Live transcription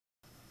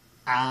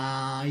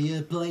Are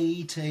you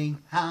bleating?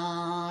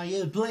 Are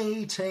you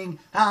bleating?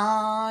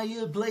 Are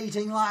you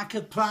bleating like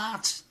a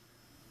prat?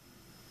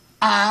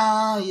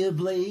 Are you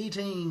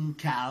bleating,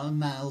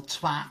 caramel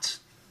twat?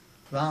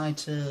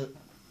 Right,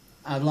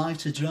 I'd like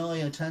to draw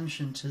your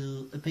attention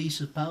to a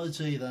piece of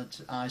poetry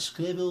that I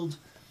scribbled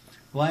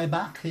way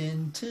back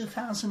in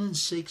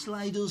 2006,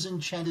 ladles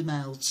and cheddar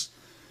melts.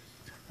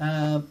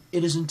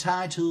 It is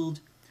entitled,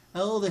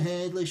 "Oh, the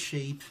Herdless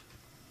Sheep."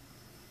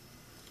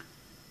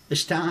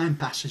 As time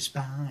passes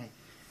by,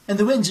 and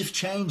the winds of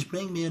change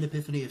bring me an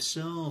epiphany of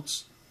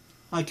sorts,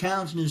 I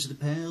countenance the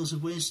pearls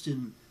of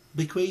wisdom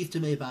bequeathed to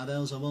me by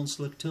those I once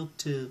looked up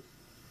to.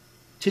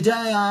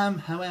 Today I am,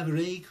 however,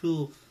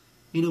 equal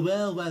in a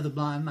world where the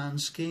blind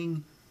man's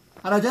king,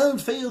 and I don't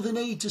feel the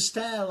need to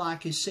stare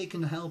like a sick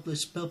and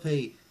helpless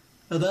puppy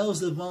at those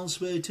that once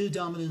were too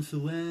dominant for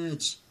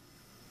words.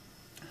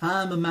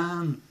 I am a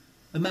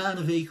man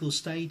of equal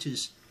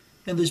status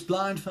in this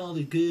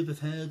blindfolded group of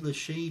herdless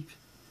sheep.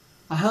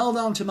 I hold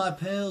on to my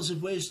pearls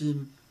of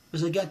wisdom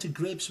as I get to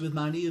grips with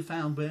my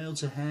newfound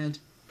worlds ahead.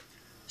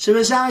 So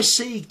as I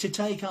seek to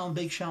take on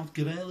big-shot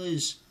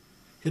gorillas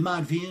who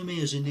might view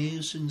me as a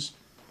nuisance,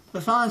 I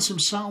find some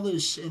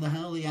solace in the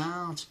holy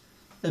art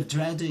of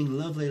dreading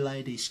lovely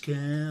ladies'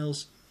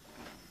 curls.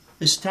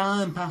 As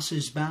time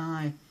passes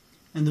by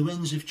and the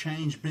winds of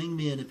change bring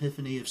me an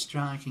epiphany of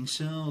striking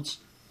sorts,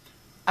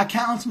 I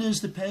countenance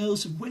the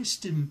pearls of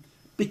wisdom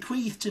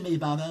bequeathed to me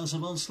by those I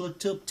once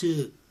looked up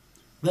to,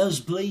 those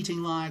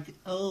bleating like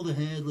all the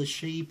herdless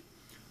sheep.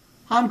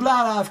 I'm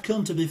glad I've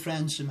come to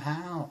befriend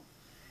somehow,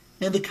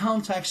 in the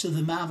context of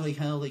the maverick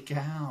holy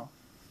cow,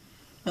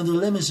 and the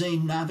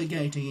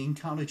limousine-navigating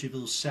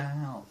incorrigible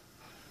sow.